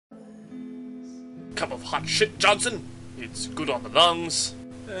cup of hot shit, Johnson? It's good on the lungs.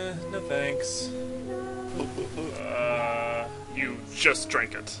 No thanks. You just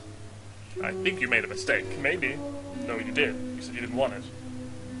drank it. I think you made a mistake. Maybe. No, you did. You said you didn't want it.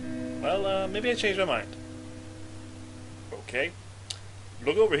 Well, maybe I changed my mind. Okay.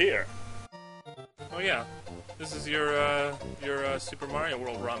 Look over here. Oh yeah, this is your Super Mario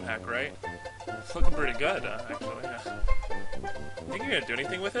World ROM hack, right? It's looking pretty good, actually. Think you're gonna do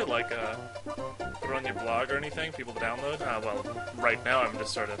anything with it? Like, put it on your blog or anything? People to download? Well, right now I'm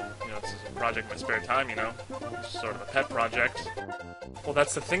just sort of, this is a project in my spare time, It's sort of a pet project. Well,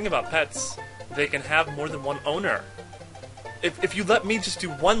 that's the thing about pets. They can have more than one owner. If you let me just do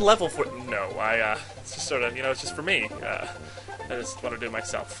one level for it... No, it's just sort of, it's just for me. I just want to do it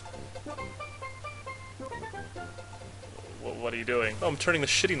myself. What are you doing? Oh, I'm turning the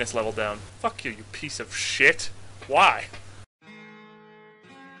shittiness level down. Fuck you, you piece of shit. Why?